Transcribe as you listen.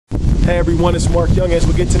Hey everyone, it's Mark Young as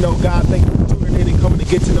we get to know God. Thank you for tuning in and coming to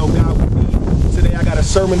get to know God with me. Today I got a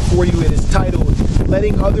sermon for you. It is titled,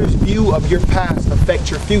 Letting Others' View of Your Past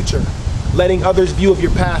Affect Your Future. Letting others' view of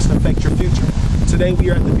your past affect your future. Today we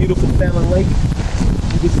are at the beautiful Fallon Lake.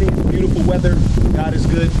 You can see it's beautiful weather. God is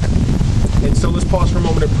good. And so let's pause for a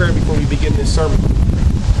moment of prayer before we begin this sermon.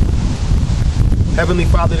 Heavenly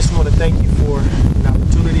Father, I just want to thank you for an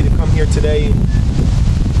opportunity to come here today and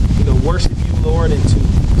worship you, Lord, and to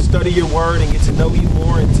study your word and get to know you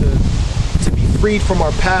more, and to be freed from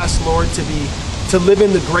our past, Lord, to live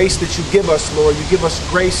in the grace that you give us, Lord. You give us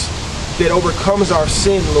grace that overcomes our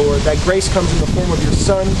sin, Lord. That grace comes in the form of your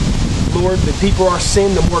Son, Lord. The deeper our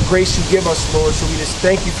sin, the more grace you give us, Lord. So we just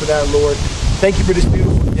thank you for that, Lord. Thank you for this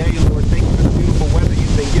beautiful day, Lord. Thank you for the beautiful weather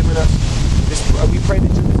you've been giving us. We pray that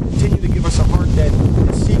you just continue to give us a heart that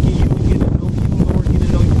is seeking you and get to know you, Lord, get to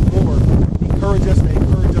know you more. Encourage us to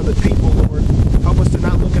encourage other people, Lord. Help us to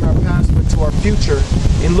not look at our past, but to our future,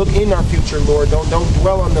 and look in our future, Lord. Don't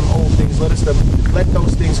dwell on them old things. Let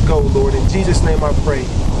those things go, Lord. In Jesus' name I pray.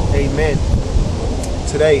 Amen.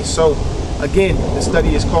 Today, so again, the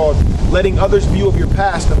study is called Letting Others' View of Your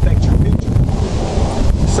Past Affect Your Future.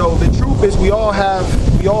 So the truth is we all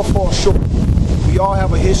fall short. We all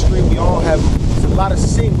have a history. We all have a lot of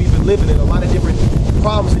sin we've been living in, a lot of different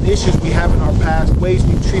problems and issues we have in our past, ways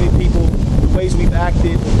we've treated people, the ways we've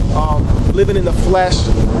acted, living in the flesh,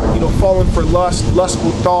 falling for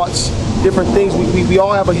lustful thoughts, different things. We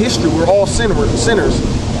all have a history. We're all sinners,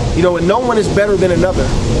 and no one is better than another.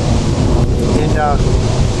 And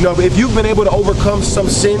if you've been able to overcome some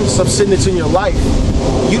sin that's in your life,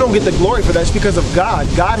 you don't get the glory for that. It's because of God.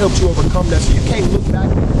 God helped you overcome that. So you can't look back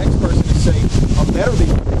at the next person and say, I'm better than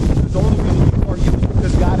you. Because the only reason you are you is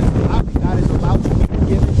because God has allowed you. God has allowed you to be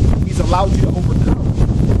forgiven. He's allowed you to overcome.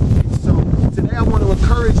 And so today I want to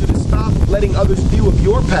encourage you to stop letting others' view of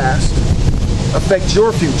your past affect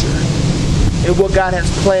your future and what God has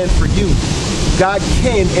planned for you. God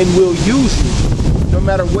can and will use you no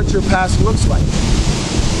matter what your past looks like.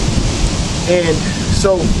 And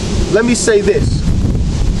so let me say this,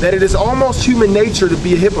 that it is almost human nature to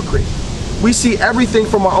be a hypocrite. We see everything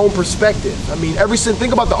from our own perspective.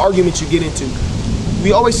 Think about the arguments you get into.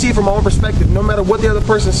 We always see it from our own perspective. No matter what the other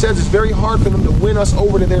person says, it's very hard for them to win us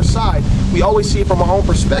over to their side. We always see it from our own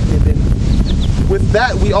perspective. And with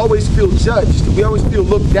that, we always feel judged. We always feel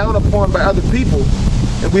looked down upon by other people.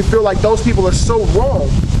 And we feel like those people are so wrong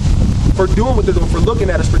for doing what they're doing, for looking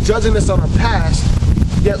at us, for judging us on our past.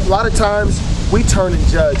 Yet a lot of times we turn and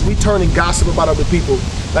judge, we turn and gossip about other people.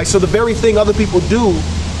 So the very thing other people do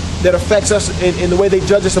that affects us in the way they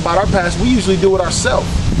judge us about our past, we usually do it ourselves.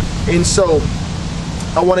 And so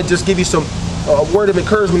I want to just give you a word of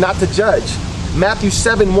encouragement not to judge. Matthew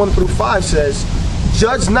 7:1-5 says,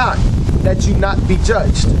 Judge not, that you not be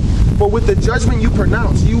judged. For with the judgment you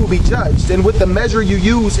pronounce, you will be judged, and with the measure you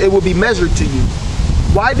use, it will be measured to you.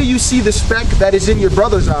 Why do you see the speck that is in your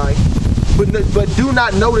brother's eye, but do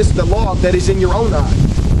not notice the log that is in your own eye?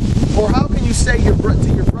 Or how can you say to your brother,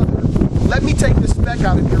 let me take the speck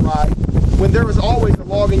out of your eye, when there is always a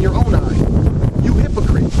log in your own eye? You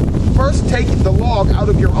hypocrite. First take the log out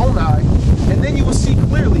of your own eye, and then you will see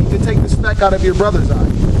clearly to take the speck out of your brother's eye.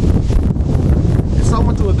 And so I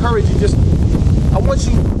want to encourage you,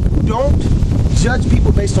 don't judge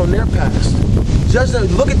people based on their past. Judge them,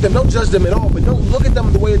 look at them, don't judge them at all, but don't look at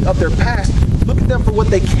them the way of their past. Look at them for what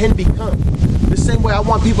they can become. The same way I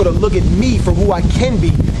want people to look at me for who I can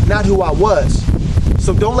be, not who I was.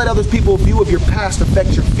 So don't let other people's view of your past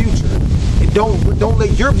affect your future. And don't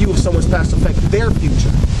let your view of someone's past affect their future.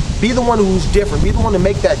 Be the one who's different. Be the one to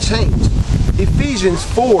make that change. Ephesians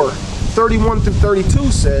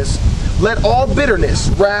 4:31-32 says, Let all bitterness,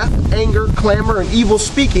 wrath, anger, clamor, and evil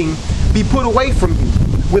speaking be put away from you,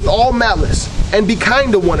 with all malice, and be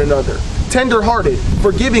kind to one another, tender-hearted,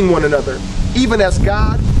 forgiving one another, even as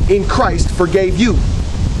God in Christ forgave you.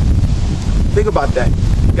 Think about that.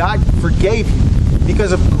 God forgave you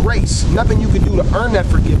because of grace. Nothing you could do to earn that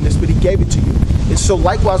forgiveness, but he gave it to you. And so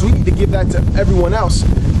likewise, we need to give that to everyone else.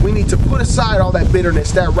 We need to put aside all that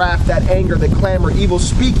bitterness, that wrath, that anger, that clamor, evil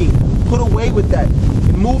speaking. Put away with that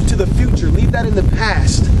and move to the future. Leave that in the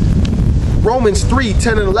past. Romans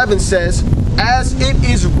 3:10-11 says, As it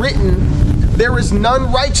is written, there is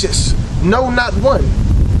none righteous, no, not one.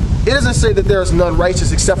 It doesn't say that there is none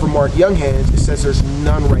righteous except for Mark Younghands. It says there's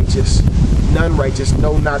none righteous,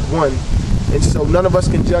 no, not one. And so none of us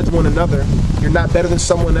can judge one another. You're not better than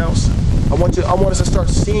someone else. I want us to start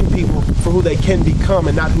seeing people for who they can become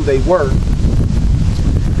and not who they were.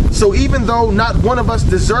 So even though not one of us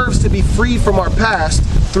deserves to be freed from our past,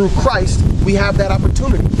 through Christ, we have that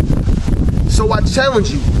opportunity. So I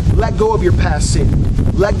challenge you, Let go of your past sin.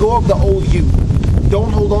 Let go of the old you.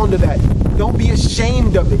 Don't hold on to that. Don't be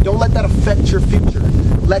ashamed of it. Don't let that affect your future.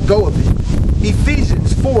 Let go of it.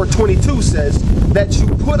 Ephesians 4:22 says that you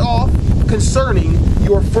put off concerning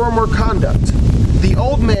your former conduct the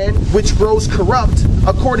old man which grows corrupt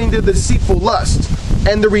according to the deceitful lust,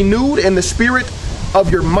 and the renewed in the spirit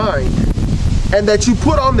of your mind, and that you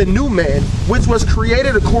put on the new man which was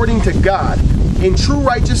created according to God in true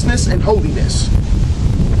righteousness and holiness.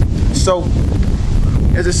 So,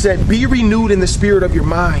 as I said, be renewed in the spirit of your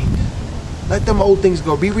mind. Let them old things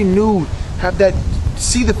go. Be renewed. Have that,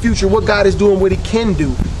 see the future, what God is doing, what he can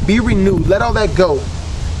do. Be renewed. Let all that go.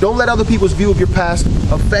 Don't let other people's view of your past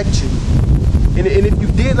affect you. And if you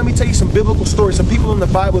did, let me tell you some biblical stories. Some people in the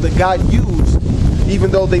Bible that God used, even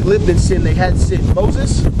though they lived in sin, they had sin.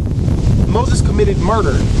 Moses committed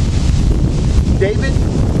murder. David,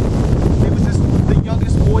 he was just the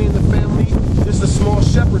youngest boy in the family, just a small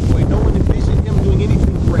shepherd boy. No one envisioned him doing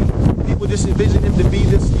anything great. People just envisioned him to be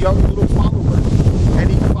this young little follower. And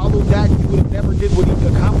he followed that, he would have never did what he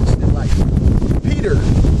accomplished in life. Peter,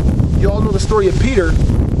 you all know the story of Peter.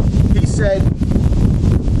 He said,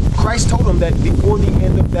 Christ told him that before the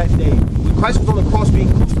end of that day, when Christ was on the cross being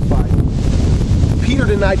crucified, Peter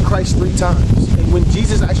denied Christ 3 times. And when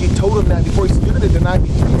Jesus actually told him that before, he said, you're going to deny me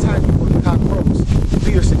 3 times before the cock crows,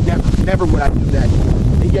 Peter said, never would I do that.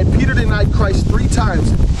 And yet Peter denied Christ 3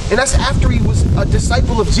 times. And that's after he was a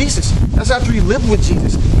disciple of Jesus. That's after he lived with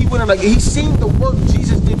Jesus. He went on, like, he's seen the work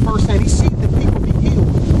Jesus did firsthand. He's seen the people be healed.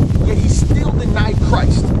 Yet he still denied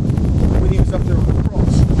Christ when he was up there on the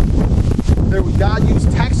cross. God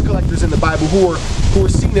used tax collectors in the Bible who were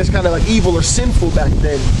seen as kind of like evil or sinful back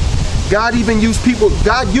then. God used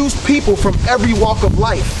people from every walk of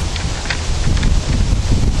life.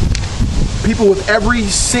 People with every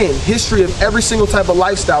sin, history of every single type of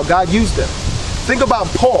lifestyle, God used them. Think about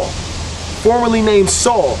Paul, formerly named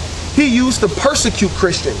Saul. He used to persecute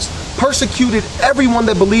Christians, persecuted everyone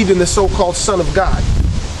that believed in the so-called Son of God.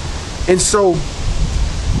 And so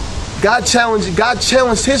God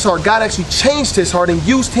challenged his heart. God actually changed his heart and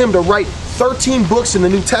used him to write 13 books in the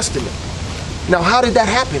New Testament. Now, how did that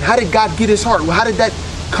happen? How did God get his heart? Well, how did that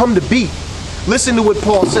come to be? Listen to what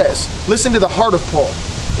Paul says. Listen to the heart of Paul.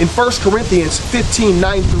 In 1 Corinthians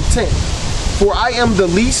 15:9-10. For I am the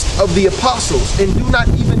least of the apostles, and do not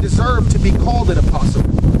even deserve to be called an apostle,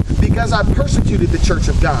 because I persecuted the church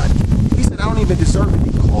of God. He said, I don't even deserve to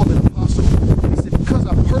be called an apostle. He said, because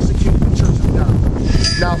I persecuted the church of God.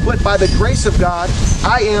 Now, but by the grace of God,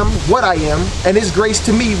 I am what I am, and his grace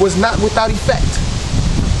to me was not without effect.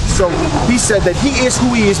 So he said that he is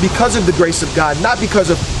who he is because of the grace of God, not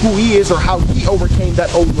because of who he is or how he overcame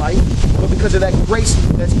that old life, but because of that grace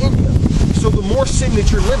that's in him. So the more sin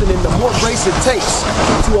that you're living in, the more grace it takes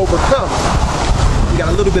to overcome. We got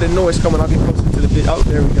a little bit of noise coming. I'll get closer to the video. Oh,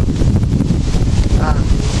 there we go.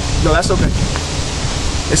 No, that's okay.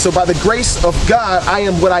 And so by the grace of God, I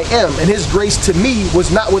am what I am, and his grace to me was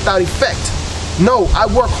not without effect. No, I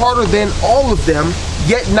work harder than all of them,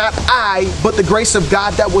 yet not I, but the grace of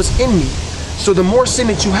God that was in me. So the more sin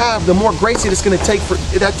that you have, the more grace it is going to take for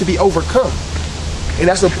that to be overcome. And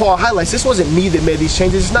that's what Paul highlights. This wasn't me that made these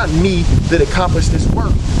changes. It's not me that accomplished this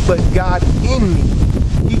work, but God in me.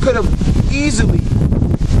 He could have easily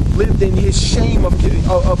lived in his shame of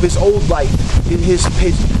his old life, in his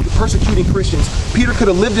persecuting Christians. Peter could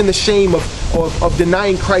have lived in the shame of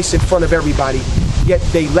denying Christ in front of everybody, yet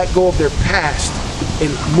they let go of their past and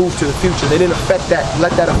moved to the future. They didn't let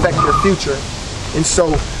that affect their future. And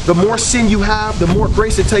so the more sin you have, the more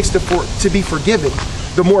grace it takes to be forgiven,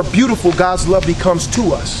 the more beautiful God's love becomes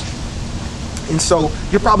to us. And so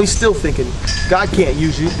you're probably still thinking, God can't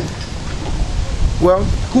use you. Well,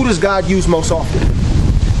 who does God use most often?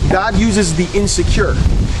 God uses the insecure.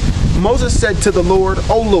 Moses said to the Lord,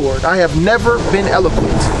 O Lord, I have never been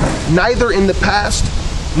eloquent, neither in the past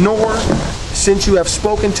nor since you have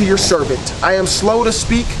spoken to your servant. I am slow to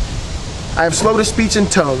speak. I am slow to speech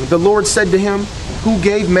and tongue. The Lord said to him, who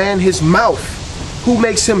gave man his mouth? Who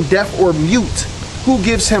makes him deaf or mute? Who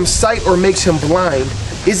gives him sight or makes him blind?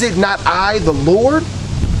 Is it not I, the Lord?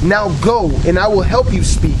 Now go, and I will help you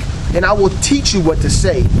speak, and I will teach you what to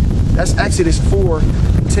say. That's Exodus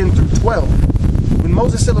 4:10-12. When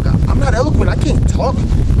Moses said, look, I'm not eloquent. I can't talk.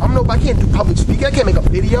 I can't do public speaking. I can't make a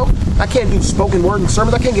video. I can't do spoken word and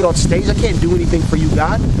sermons. I can't get on stage. I can't do anything for you,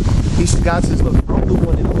 God. God says, look, I'm the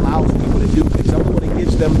one that allows people to do things. I'm the one that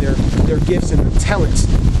gives them their gifts and their talents.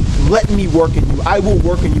 Let me work in you. I will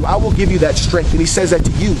work in you. I will give you that strength. And he says that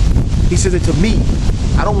to you. He says it to me.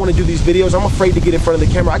 I don't want to do these videos. I'm afraid to get in front of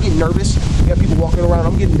the camera. I get nervous. You got people walking around.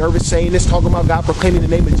 I'm getting nervous saying this, talking about God, proclaiming the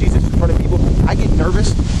name of Jesus in front of people. I get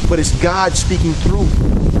nervous, but it's God speaking through me.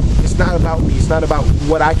 It's not about me. It's not about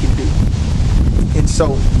what I can do. And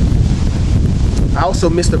so I also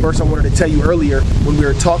missed a verse I wanted to tell you earlier when we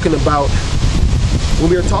were talking about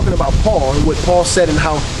Paul and what Paul said and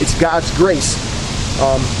how it's God's grace.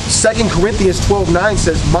 2 Corinthians 12:9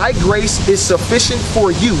 says, "My grace is sufficient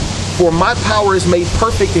for you, for my power is made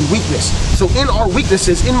perfect in weakness." So in our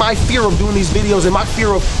weaknesses, in my fear of doing these videos, in my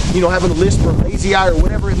fear of, having a list or lazy eye or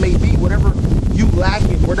whatever it may be, whatever you lack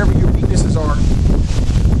in, whatever your weaknesses are,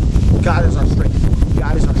 God is our strength.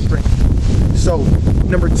 God is our strength. So,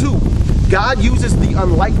 number 2, God uses the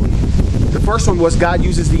unlikely. The first one was God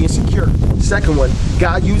uses the insecure. The second one,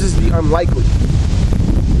 God uses the unlikely.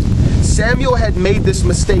 Samuel had made this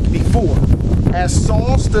mistake before. As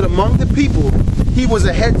Saul stood among the people, he was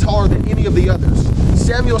a head taller than any of the others.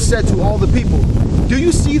 Samuel said to all the people, "Do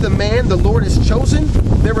you see the man the Lord has chosen?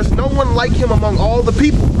 There is no one like him among all the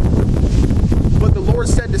people." But the Lord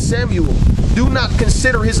said to Samuel, "Do not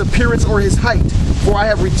consider his appearance or his height, for I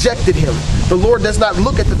have rejected him. The Lord does not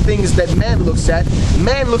look at the things that man looks at.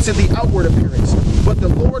 Man looks at the outward appearance, but the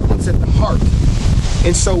Lord looks at the heart."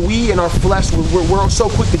 And so we in our flesh, we're so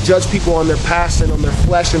quick to judge people on their past and on their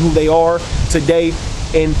flesh and who they are today.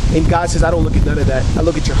 And God says, I don't look at none of that. I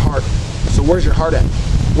look at your heart. So where's your heart at?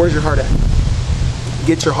 Where's your heart at?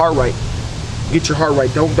 Get your heart right. Get your heart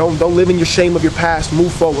right. Don't live in your shame of your past.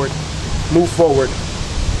 Move forward. Move forward.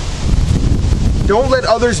 Don't let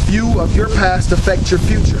others' view of your past affect your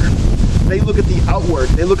future. They look at the outward.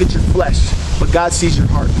 They look at your flesh. But God sees your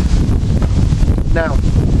heart. Now,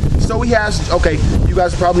 so he has, okay, you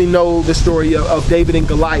guys probably know the story of David and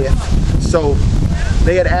Goliath. So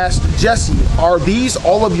they had asked Jesse, "Are these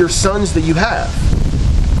all of your sons that you have?"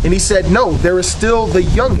 And he said, "No, there is still the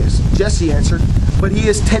youngest." Jesse answered, "But he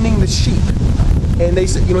is tending the sheep." And they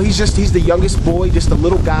said, he's the youngest boy, just a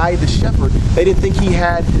little guy, the shepherd. They didn't think he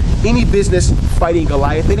had any business fighting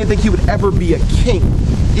Goliath. They didn't think he would ever be a king.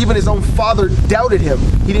 Even his own father doubted him.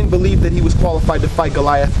 He didn't believe that he was qualified to fight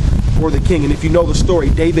Goliath or the king. And if you know the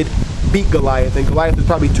story, David beat Goliath, and Goliath was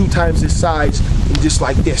probably 2 times his size and just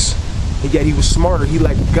like this. And yet he was smarter. He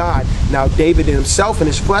let God. Now David in himself and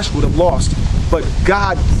his flesh would have lost, but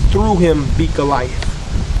God through him beat Goliath.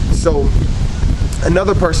 So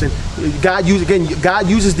another person, God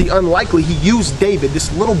uses the unlikely. He used David,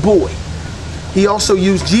 this little boy. He also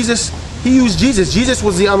used Jesus. He used Jesus. Jesus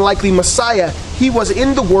was the unlikely Messiah. He was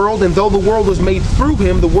in the world, and though the world was made through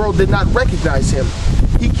him, the world did not recognize him.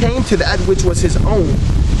 He came to that which was his own,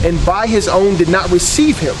 and by his own did not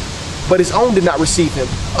receive him. But his own did not receive him.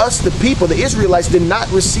 Us, the people, the Israelites, did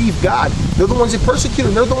not receive God. They're the ones that persecuted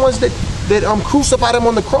him. They're the ones that crucified him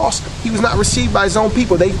on the cross. He was not received by his own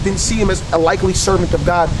people. They didn't see him as a likely servant of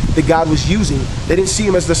God that God was using. They didn't see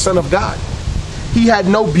him as the Son of God. He had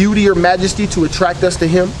no beauty or majesty to attract us to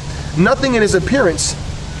him. Nothing in his appearance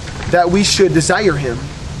that we should desire him.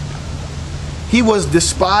 He was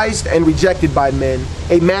despised and rejected by men,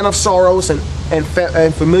 a man of sorrows and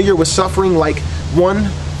familiar with suffering, like one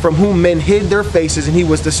from whom men hid their faces, and he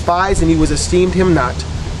was despised and he was esteemed him not.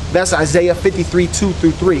 That's Isaiah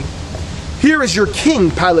 53:2-3. "Here is your king,"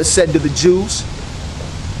 Pilate said to the Jews.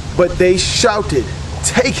 But they shouted,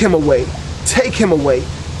 "Take him away,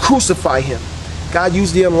 crucify him." God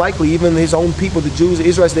used the unlikely. Even his own people, the Jews, the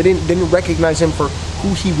Israelites, they didn't recognize him for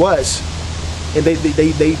who he was. And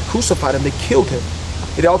they crucified him, they killed him.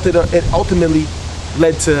 It ultimately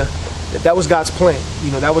led to, that was God's plan.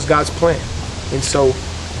 That was God's plan. And so,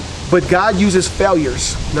 but God uses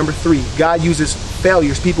failures. Number 3, God uses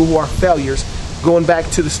failures, people who are failures. Going back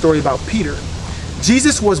to the story about Peter.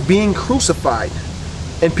 Jesus was being crucified,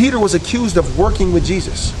 and Peter was accused of working with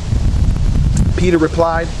Jesus. Peter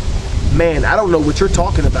replied, "Man, I don't know what you're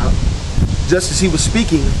talking about." Just as he was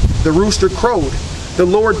speaking, the rooster crowed. The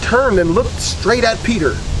Lord turned and looked straight at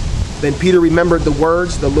Peter. Then Peter remembered the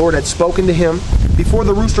words the Lord had spoken to him. "Before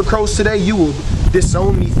the rooster crows today, you will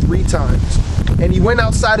disown me 3 times. And he went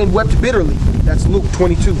outside and wept bitterly. That's Luke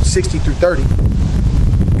 22:60-30.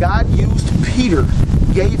 God used Peter,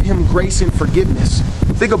 gave him grace and forgiveness.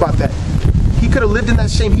 Think about that. He could have lived in that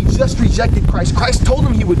shame. He just rejected Christ. Christ told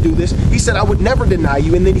him he would do this. He said, "I would never deny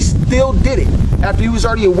you." And then he still did it after he was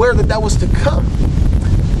already aware that that was to come.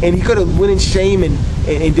 And he could have went in shame and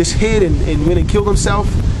just hid and went and killed himself.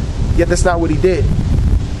 Yet that's not what he did.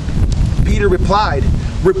 Peter replied,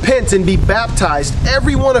 "Repent and be baptized,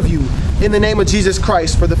 every one of you, in the name of Jesus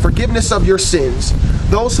Christ, for the forgiveness of your sins."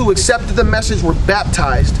 Those who accepted the message were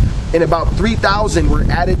baptized, and about 3,000 were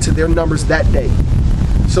added to their numbers that day.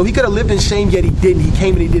 So he could have lived in shame, yet he didn't. He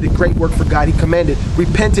came and he did a great work for God. He commanded,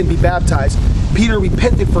 repent and be baptized. Peter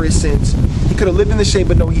repented for his sins. He could have lived in the shame,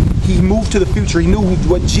 but no, he moved to the future. He knew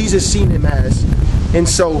what Jesus seen him as. And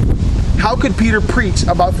so how could Peter preach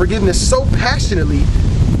about forgiveness so passionately?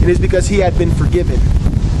 And it's because he had been forgiven.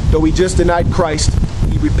 Though he just denied Christ,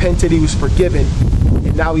 he repented, he was forgiven,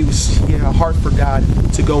 and now he had a heart for God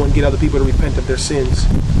to go and get other people to repent of their sins.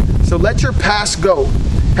 So let your past go.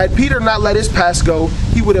 Had Peter not let his past go,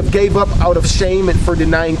 he would have gave up out of shame and for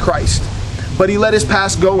denying Christ. But he let his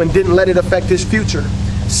past go and didn't let it affect his future.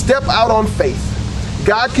 Step out on faith.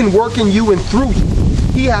 God can work in you and through you.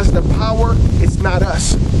 He has the power, it's not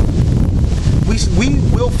us. We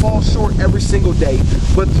will fall short every single day,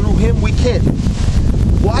 but through him we can.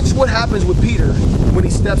 Watch what happens with Peter when he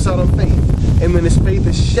steps out on faith and when his faith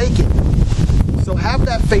is shaken. So have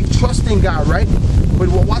that faith, trust in God, right? But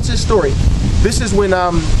watch this story. This is when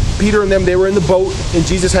Peter and them, they were in the boat and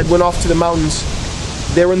Jesus had went off to the mountains.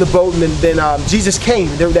 They were in the boat and then Jesus came.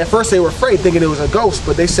 At first they were afraid, thinking it was a ghost,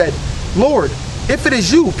 but they said, Lord, if it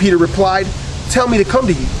is you, Peter replied, tell me to come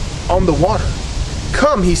to you on the water.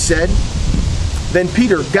 Come, he said. Then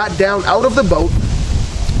Peter got down out of the boat,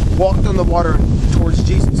 walked on the water towards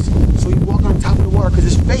Jesus. So he walked on top of the water because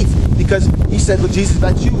his faith, because he said, look, Jesus,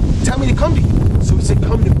 that's you. Tell me to come to you. So he said,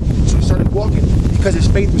 come to me. So he started walking. Because his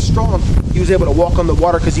faith was strong, he was able to walk on the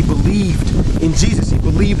water because he believed in Jesus. He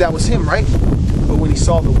believed that was him, right? But when he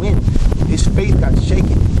saw the wind, his faith got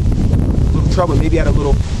shaken. A little trouble. Maybe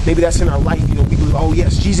that's in our life. You know, we believe, oh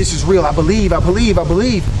yes, Jesus is real. I believe.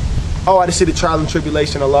 Oh, I just hit a trial and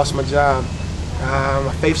tribulation. I lost my job.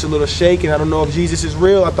 My faith's a little shaken. I don't know if Jesus is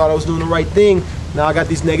real. I thought I was doing the right thing. Now I got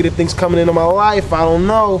these negative things coming into my life. I don't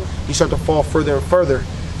know. You start to fall further and further.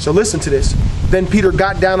 So listen to this. Then Peter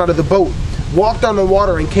got down out of the boat, walked on the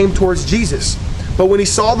water, and came towards Jesus. But when he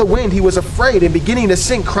saw the wind, he was afraid, and beginning to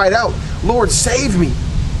sink, cried out, Lord, save me.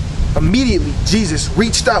 Immediately, Jesus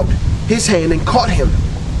reached out his hand and caught him.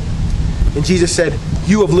 And Jesus said,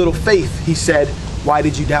 you of little faith, he said, why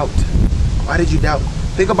did you doubt? Why did you doubt?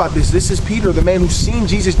 Think about this. This is Peter, the man who's seen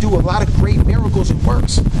Jesus do a lot of great miracles and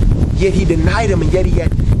works. Yet he denied him, and yet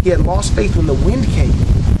he had lost faith when the wind came.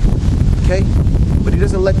 Okay? But he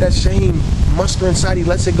doesn't let that shame muster inside. He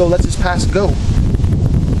lets it go, lets his past go.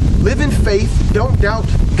 Live in faith. Don't doubt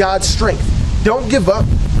God's strength. Don't give up.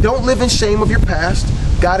 Don't live in shame of your past.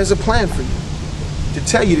 God has a plan for you. To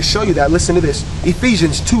tell you, to show you that, listen to this.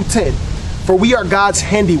 Ephesians 2:10. For we are God's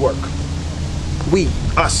handiwork. We,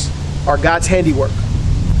 us, are God's handiwork.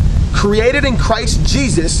 Created in Christ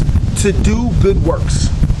Jesus to do good works,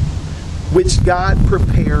 which God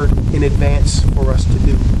prepared in advance for us to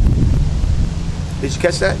do. Did you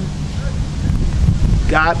catch that?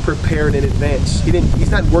 God prepared in advance.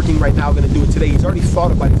 He's not working right now, going to do it today. He's already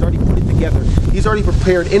thought about it. He's already put it together. He's already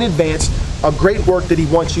prepared in advance a great work that he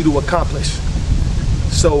wants you to accomplish.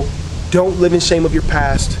 So don't live in shame of your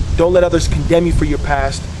past. Don't let others condemn you for your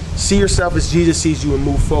past. See yourself as Jesus sees you and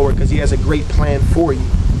move forward, because he has a great plan for you.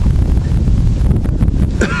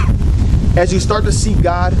 As you start to see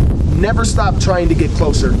God, never stop trying to get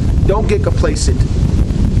closer. Don't get complacent.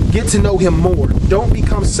 Get to know him more. Don't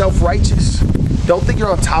become self-righteous. Don't think you're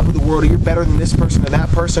on top of the world, or you're better than this person or that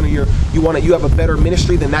person, or you have a better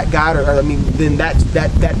ministry than that guy, than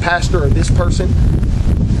that pastor or this person.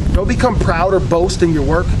 Don't become proud or boast in your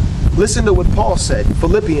work. Listen to what Paul said,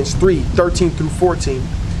 Philippians 3:13 through 14.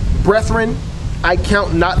 Brethren, I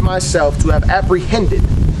count not myself to have apprehended.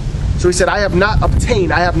 So he said, I have not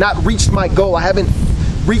obtained, I have not reached my goal, I haven't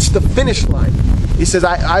reached the finish line. He says,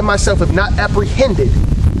 I myself have not apprehended,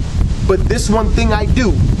 but this one thing I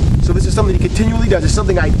do. So this is something he continually does. It's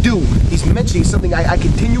something I do. He's mentioning something I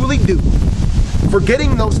continually do.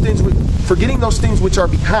 Forgetting those things which are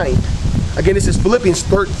behind. Again, this is Philippians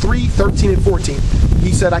 3:13 and 14.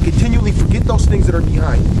 He said, I continually forget those things that are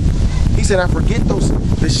behind. He said, I forget the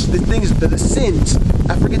things, the sins.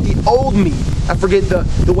 I forget the old me. I forget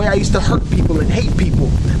the way I used to hurt people and hate people.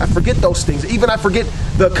 I forget those things. Even I forget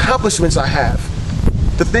the accomplishments I have.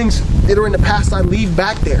 The things that are in the past, I leave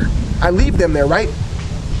back there. I leave them there, right?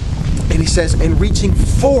 And he says, and reaching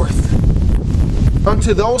forth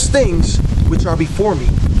unto those things which are before me.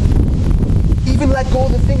 Even let go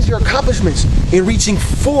of the things, your accomplishments, and reaching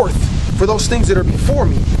forth for those things that are before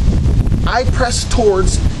me. I press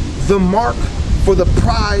towards the mark for the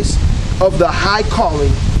prize of the high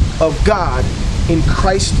calling of God in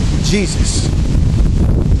Christ Jesus.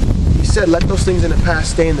 He said, let those things in the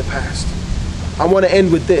past stay in the past. I want to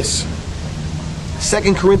end with this.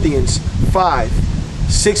 2 Corinthians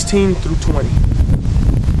 5:16 through 20.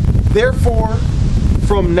 Therefore,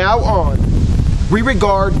 from now on, We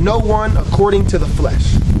regard no one according to the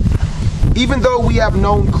flesh. Even though we have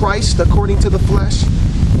known Christ according to the flesh,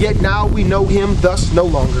 yet now we know him thus no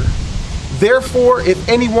longer. Therefore, if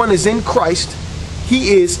anyone is in Christ, he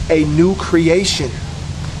is a new creation.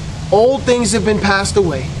 Old things have been passed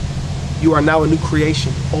away. You are now a new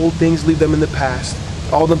creation. Old things, leave them in the past.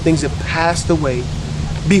 All them things have passed away.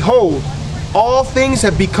 Behold, all things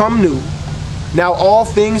have become new. Now all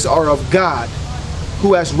things are of God,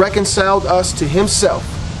 who has reconciled us to himself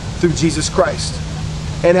through Jesus Christ,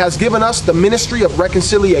 and has given us the ministry of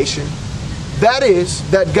reconciliation. That is,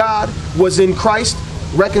 that God was in Christ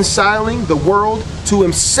reconciling the world to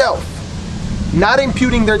himself, not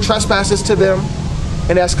imputing their trespasses to them,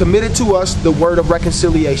 and has committed to us the word of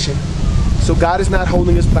reconciliation. So God is not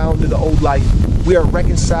holding us bound to the old life. We are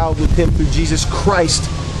reconciled with him through Jesus Christ,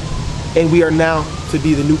 and we are now to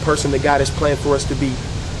be the new person that God has planned for us to be.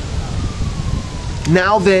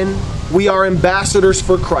 Now then, we are ambassadors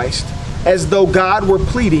for Christ, as though God were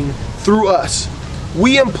pleading through us.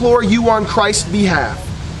 We implore you on Christ's behalf,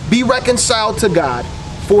 be reconciled to God,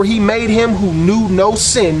 for he made him who knew no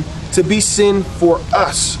sin to be sin for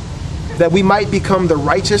us, that we might become the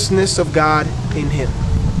righteousness of God in him.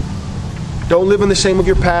 Don't live in the shame of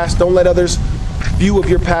your past. Don't let others' view of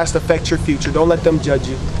your past affect your future. Don't let them judge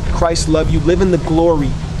you. Christ loves you. Live in the glory.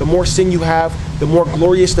 The more sin you have, the more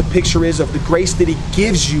glorious the picture is of the grace that he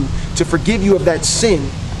gives you to forgive you of that sin.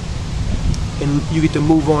 And you get to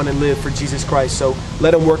move on and live for Jesus Christ. So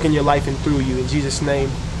let him work in your life and through you. In Jesus' name,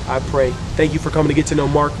 I pray. Thank you for coming to Get to Know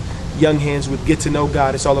Mark Younghands with Get to Know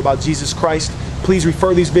God. It's all about Jesus Christ. Please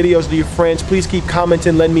refer these videos to your friends. Please keep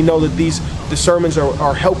commenting, letting me know that the sermons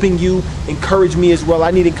are helping you. Encourage me as well. I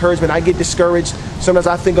need encouragement. I get discouraged. Sometimes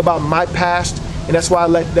I think about my past, and that's why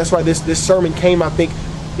this sermon came. I think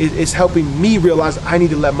it's helping me realize I need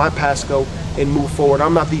to let my past go and move forward.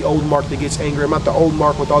 I'm not the old Mark that gets angry. I'm not the old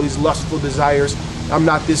Mark with all these lustful desires. I'm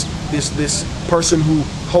not this person who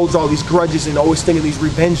holds all these grudges and always thinking these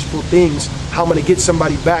revengeful things, how I'm going to get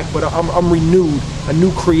somebody back. But I'm renewed, a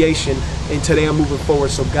new creation, and today I'm moving forward.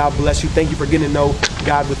 So God bless you. Thank you for getting to know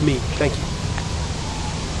God with me. Thank you.